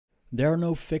There are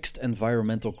no fixed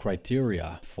environmental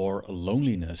criteria for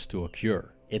loneliness to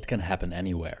occur. It can happen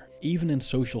anywhere, even in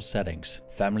social settings,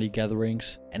 family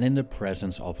gatherings, and in the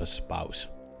presence of a spouse.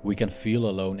 We can feel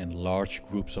alone in large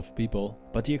groups of people,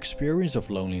 but the experience of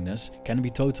loneliness can be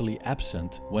totally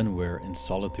absent when we're in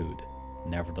solitude.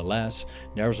 Nevertheless,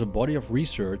 there's a body of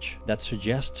research that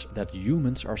suggests that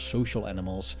humans are social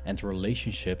animals and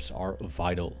relationships are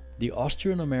vital. The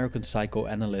Austrian-American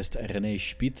psychoanalyst René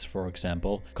Spitz, for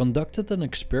example, conducted an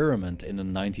experiment in the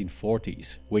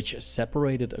 1940s, which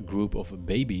separated a group of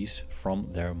babies from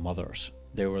their mothers.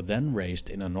 They were then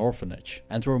raised in an orphanage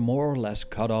and were more or less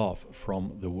cut off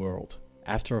from the world.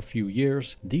 After a few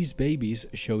years, these babies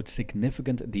showed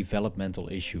significant developmental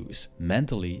issues,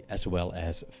 mentally as well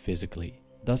as physically.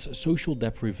 Thus, social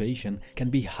deprivation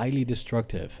can be highly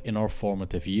destructive in our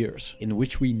formative years, in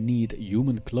which we need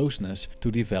human closeness to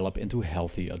develop into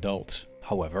healthy adults.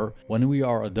 However, when we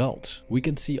are adults, we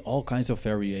can see all kinds of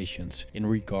variations in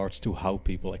regards to how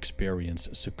people experience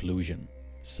seclusion.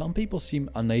 Some people seem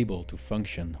unable to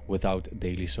function without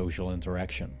daily social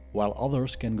interaction, while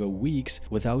others can go weeks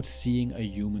without seeing a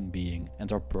human being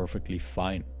and are perfectly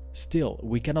fine. Still,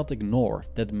 we cannot ignore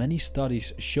that many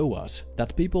studies show us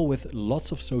that people with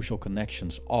lots of social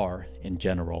connections are, in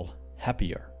general,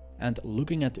 happier. And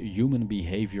looking at human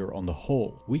behavior on the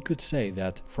whole, we could say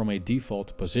that from a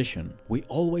default position, we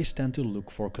always tend to look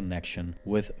for connection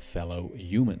with fellow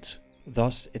humans.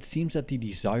 Thus, it seems that the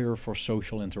desire for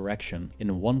social interaction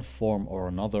in one form or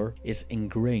another is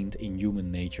ingrained in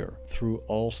human nature through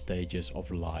all stages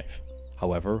of life.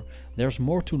 However, there's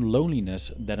more to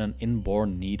loneliness than an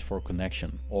inborn need for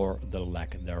connection, or the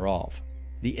lack thereof.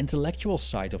 The intellectual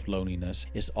side of loneliness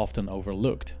is often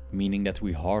overlooked, meaning that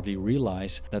we hardly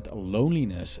realize that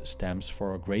loneliness stems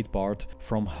for a great part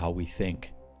from how we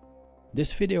think.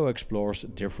 This video explores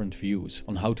different views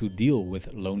on how to deal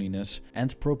with loneliness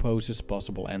and proposes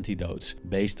possible antidotes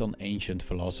based on ancient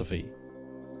philosophy.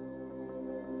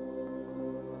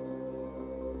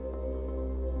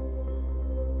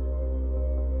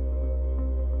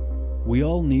 We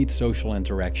all need social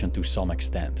interaction to some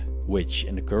extent, which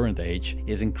in the current age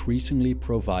is increasingly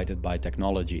provided by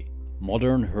technology.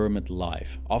 Modern hermit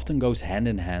life often goes hand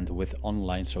in hand with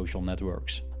online social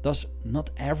networks. Thus,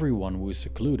 not everyone who is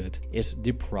secluded is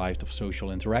deprived of social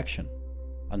interaction.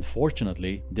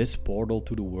 Unfortunately, this portal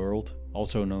to the world,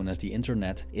 also known as the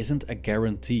internet, isn't a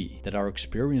guarantee that our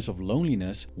experience of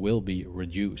loneliness will be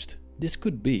reduced. This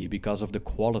could be because of the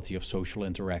quality of social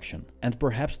interaction and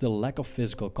perhaps the lack of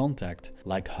physical contact,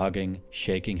 like hugging,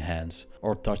 shaking hands,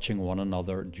 or touching one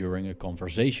another during a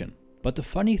conversation. But the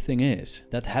funny thing is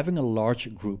that having a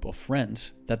large group of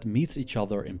friends that meets each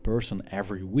other in person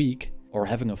every week, or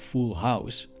having a full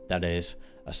house, that is,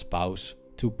 a spouse,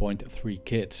 2.3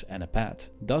 kids and a pet,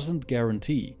 doesn't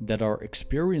guarantee that our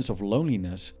experience of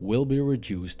loneliness will be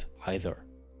reduced either.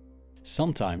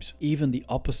 Sometimes even the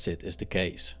opposite is the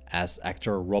case, as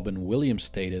actor Robin Williams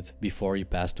stated before he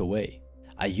passed away.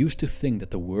 "I used to think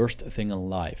that the worst thing in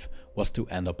life was to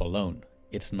end up alone.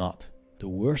 It's not. The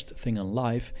worst thing in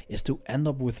life is to end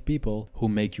up with people who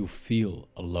make you feel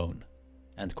alone."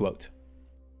 End quote.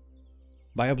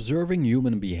 By observing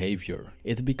human behavior,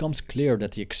 it becomes clear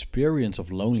that the experience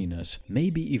of loneliness may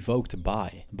be evoked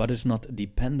by, but is not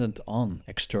dependent on,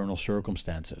 external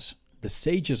circumstances. The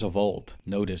sages of old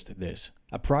noticed this.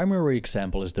 A primary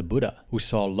example is the Buddha, who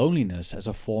saw loneliness as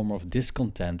a form of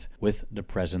discontent with the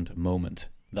present moment.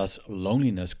 Thus,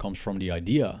 loneliness comes from the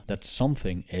idea that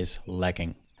something is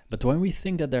lacking. But when we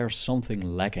think that there's something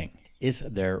lacking, is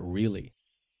there really?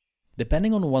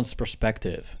 Depending on one's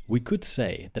perspective, we could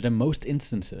say that in most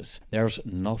instances there's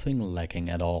nothing lacking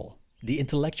at all. The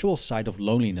intellectual side of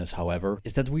loneliness, however,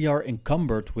 is that we are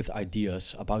encumbered with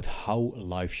ideas about how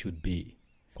life should be.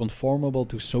 Conformable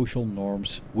to social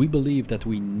norms, we believe that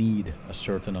we need a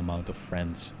certain amount of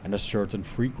friends and a certain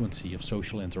frequency of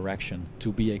social interaction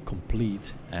to be a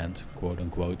complete and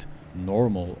quote-unquote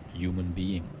normal human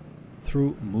being.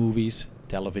 Through movies,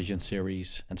 television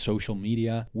series and social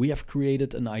media, we have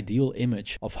created an ideal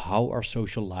image of how our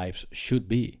social lives should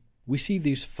be. We see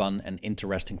these fun and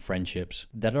interesting friendships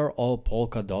that are all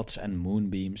polka dots and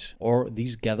moonbeams, or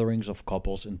these gatherings of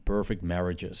couples in perfect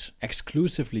marriages,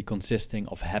 exclusively consisting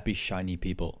of happy shiny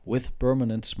people with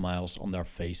permanent smiles on their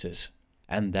faces.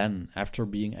 And then, after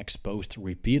being exposed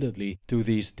repeatedly to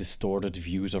these distorted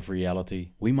views of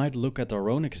reality, we might look at our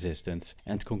own existence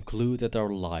and conclude that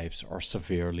our lives are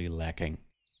severely lacking.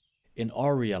 In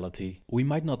our reality, we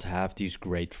might not have these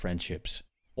great friendships,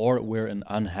 or we're in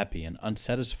unhappy and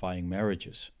unsatisfying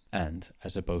marriages, and,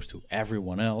 as opposed to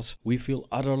everyone else, we feel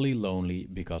utterly lonely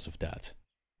because of that.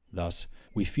 Thus,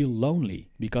 we feel lonely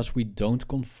because we don't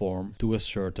conform to a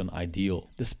certain ideal,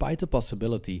 despite the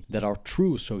possibility that our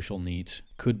true social needs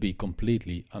could be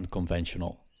completely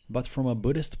unconventional. But from a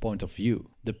Buddhist point of view,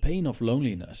 the pain of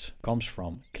loneliness comes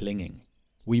from clinging.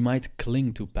 We might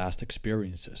cling to past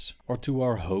experiences, or to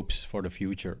our hopes for the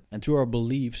future, and to our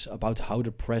beliefs about how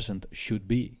the present should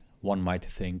be. One might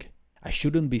think, I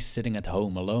shouldn't be sitting at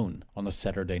home alone on a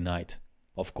Saturday night.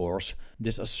 Of course,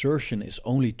 this assertion is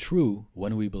only true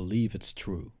when we believe it's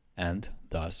true. And,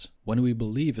 thus, when we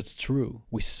believe it's true,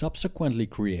 we subsequently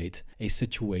create a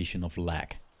situation of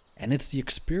lack. And it's the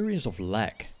experience of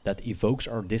lack that evokes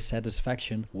our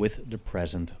dissatisfaction with the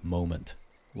present moment.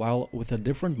 While with a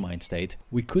different mind state,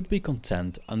 we could be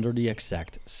content under the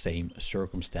exact same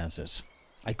circumstances.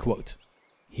 I quote,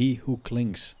 "He who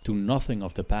clings to nothing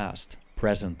of the past,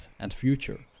 present and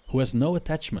future, who has no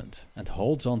attachment and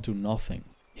holds on to nothing,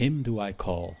 him do I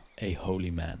call a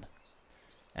holy man."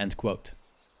 End quote.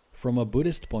 From a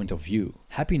Buddhist point of view,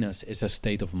 happiness is a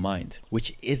state of mind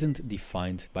which isn't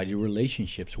defined by the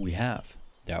relationships we have.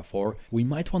 Therefore, we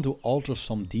might want to alter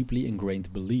some deeply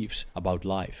ingrained beliefs about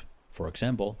life. For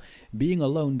example, being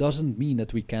alone doesn't mean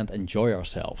that we can't enjoy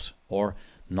ourselves, or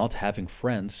not having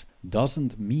friends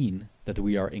doesn't mean that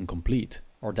we are incomplete,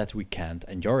 or that we can't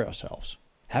enjoy ourselves.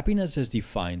 Happiness is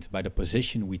defined by the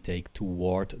position we take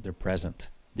toward the present.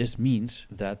 This means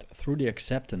that through the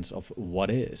acceptance of what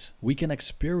is, we can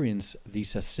experience the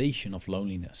cessation of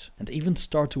loneliness and even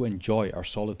start to enjoy our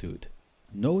solitude.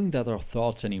 Knowing that our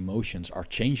thoughts and emotions are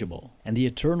changeable and the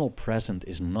eternal present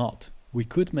is not, we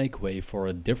could make way for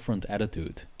a different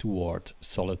attitude toward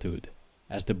solitude.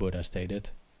 As the Buddha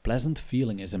stated, pleasant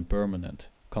feeling is impermanent,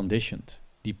 conditioned,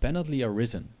 dependently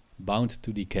arisen, bound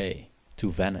to decay,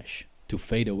 to vanish, to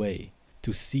fade away,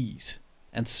 to cease.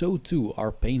 And so too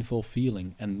are painful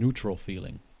feeling and neutral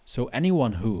feeling. So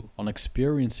anyone who, on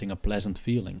experiencing a pleasant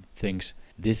feeling, thinks,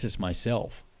 "This is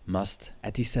myself," must,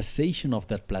 at the cessation of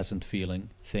that pleasant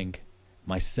feeling, think,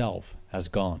 "Myself has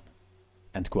gone."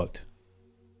 End quote.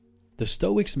 The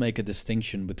Stoics make a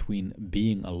distinction between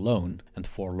being alone and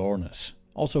forlornness,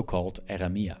 also called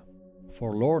eremia.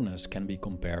 Forlornness can be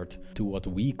compared to what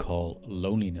we call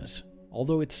loneliness,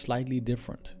 although it's slightly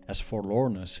different, as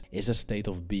forlornness is a state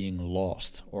of being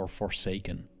lost or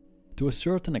forsaken. To a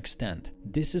certain extent,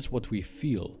 this is what we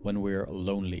feel when we're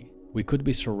lonely. We could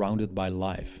be surrounded by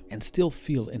life and still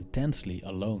feel intensely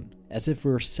alone, as if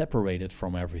we're separated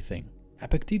from everything.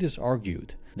 Epictetus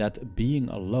argued that being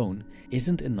alone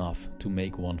isn't enough to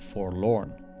make one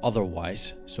forlorn.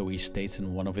 Otherwise, so he states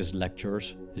in one of his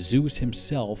lectures, Zeus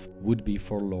himself would be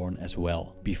forlorn as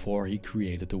well before he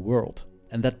created the world.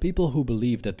 And that people who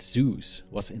believe that Zeus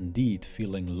was indeed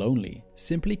feeling lonely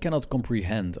simply cannot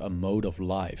comprehend a mode of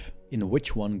life in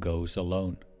which one goes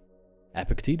alone.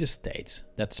 Epictetus states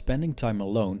that spending time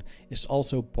alone is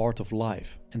also part of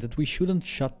life and that we shouldn't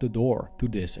shut the door to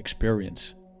this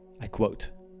experience. I quote,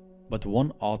 "But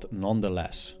one ought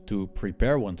nonetheless to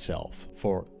prepare oneself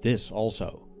for this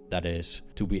also, that is,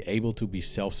 to be able to be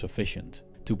self-sufficient,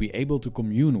 to be able to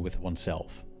commune with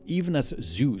oneself, even as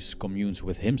Zeus communes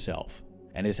with himself,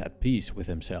 and is at peace with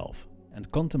himself,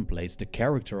 and contemplates the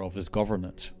character of his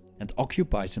governance, and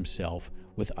occupies himself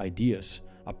with ideas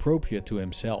appropriate to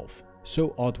himself.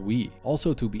 So ought we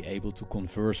also to be able to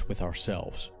converse with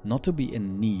ourselves, not to be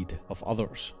in need of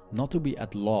others, not to be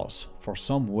at loss for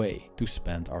some way to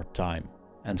spend our time."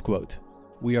 End quote.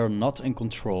 We are not in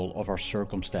control of our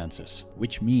circumstances,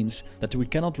 which means that we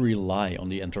cannot rely on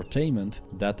the entertainment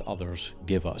that others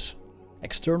give us.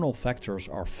 External factors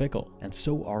are fickle, and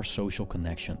so are social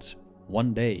connections.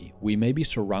 One day we may be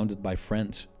surrounded by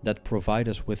friends that provide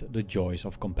us with the joys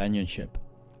of companionship.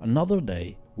 Another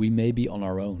day we may be on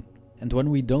our own. And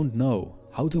when we don't know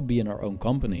how to be in our own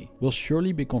company, we'll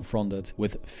surely be confronted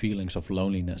with feelings of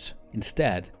loneliness.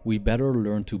 Instead, we better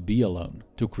learn to be alone,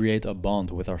 to create a bond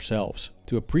with ourselves,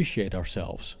 to appreciate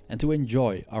ourselves, and to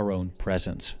enjoy our own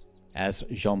presence. As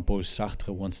Jean-Paul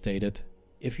Sartre once stated,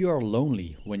 "If you are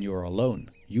lonely when you are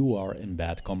alone, you are in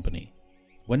bad company."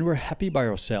 When we're happy by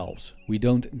ourselves, we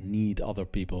don't need other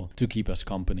people to keep us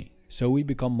company, so we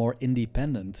become more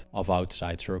independent of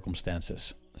outside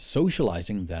circumstances.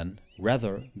 Socializing then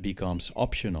rather becomes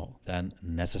optional than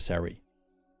necessary.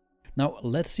 Now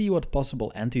let's see what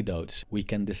possible antidotes we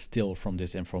can distill from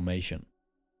this information.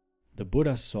 The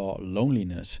Buddha saw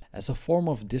loneliness as a form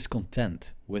of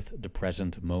discontent with the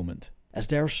present moment. As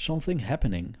there's something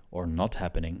happening or not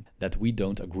happening that we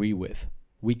don't agree with,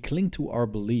 we cling to our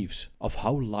beliefs of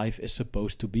how life is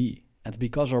supposed to be, and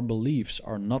because our beliefs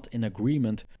are not in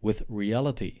agreement with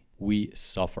reality, we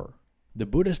suffer. The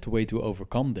Buddhist way to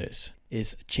overcome this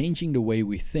is changing the way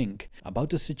we think about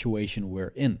the situation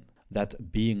we're in.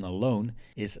 That being alone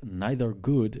is neither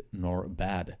good nor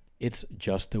bad. It's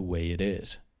just the way it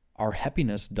is. Our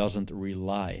happiness doesn't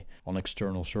rely on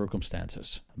external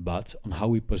circumstances, but on how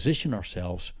we position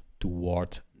ourselves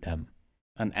toward them.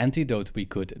 An antidote we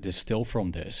could distill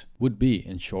from this would be,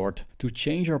 in short, to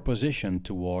change our position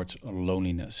towards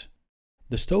loneliness.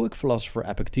 The Stoic philosopher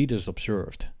Epictetus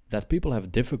observed that people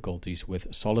have difficulties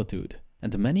with solitude,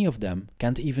 and many of them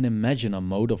can't even imagine a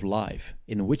mode of life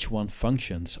in which one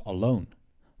functions alone.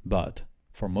 But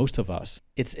for most of us,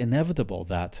 it's inevitable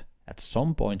that at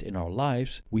some point in our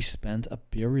lives we spend a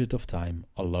period of time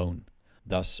alone.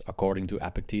 Thus, according to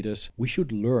Epictetus, we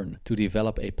should learn to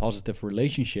develop a positive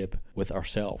relationship with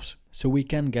ourselves, so we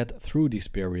can get through these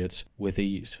periods with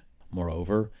ease.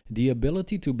 Moreover, the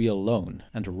ability to be alone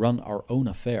and run our own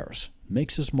affairs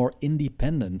makes us more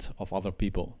independent of other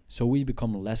people, so we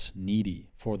become less needy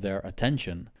for their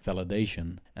attention,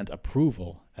 validation, and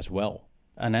approval as well.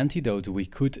 An antidote we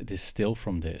could distill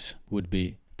from this would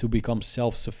be to become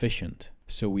self-sufficient,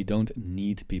 so we don't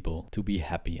need people to be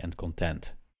happy and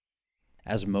content.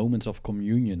 As moments of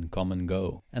communion come and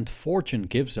go, and fortune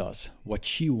gives us what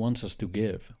she wants us to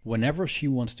give, whenever she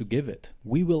wants to give it,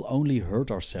 we will only hurt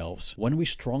ourselves when we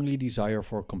strongly desire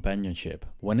for companionship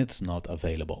when it's not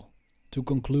available. To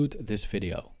conclude this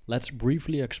video, let's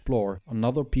briefly explore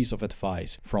another piece of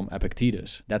advice from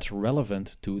Epictetus that's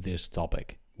relevant to this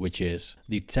topic, which is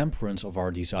the temperance of our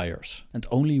desires and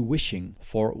only wishing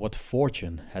for what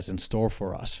fortune has in store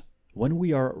for us. When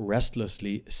we are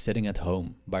restlessly sitting at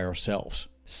home by ourselves,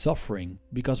 suffering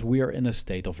because we are in a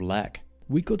state of lack,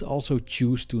 we could also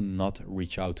choose to not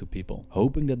reach out to people,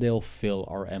 hoping that they'll fill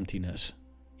our emptiness.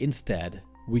 Instead,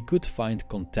 we could find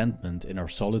contentment in our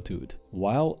solitude,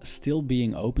 while still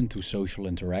being open to social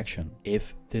interaction,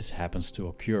 if this happens to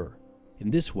occur. In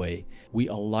this way, we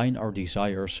align our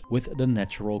desires with the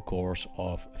natural course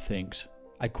of things.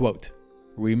 I quote,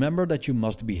 "Remember that you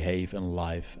must behave in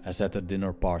life as at a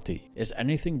dinner party. Is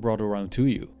anything brought around to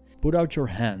you? Put out your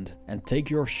hand and take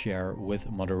your share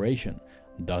with moderation.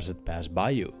 Does it pass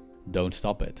by you? Don't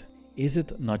stop it. Is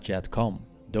it not yet come?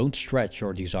 Don't stretch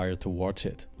your desire towards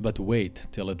it, but wait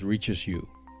till it reaches you.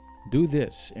 Do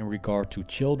this in regard to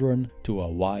children, to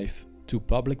a wife, to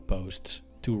public posts,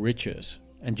 to riches,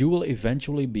 and you will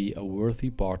eventually be a worthy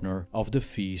partner of the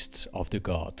feasts of the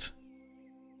gods."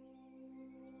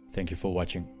 Thank you for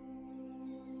watching.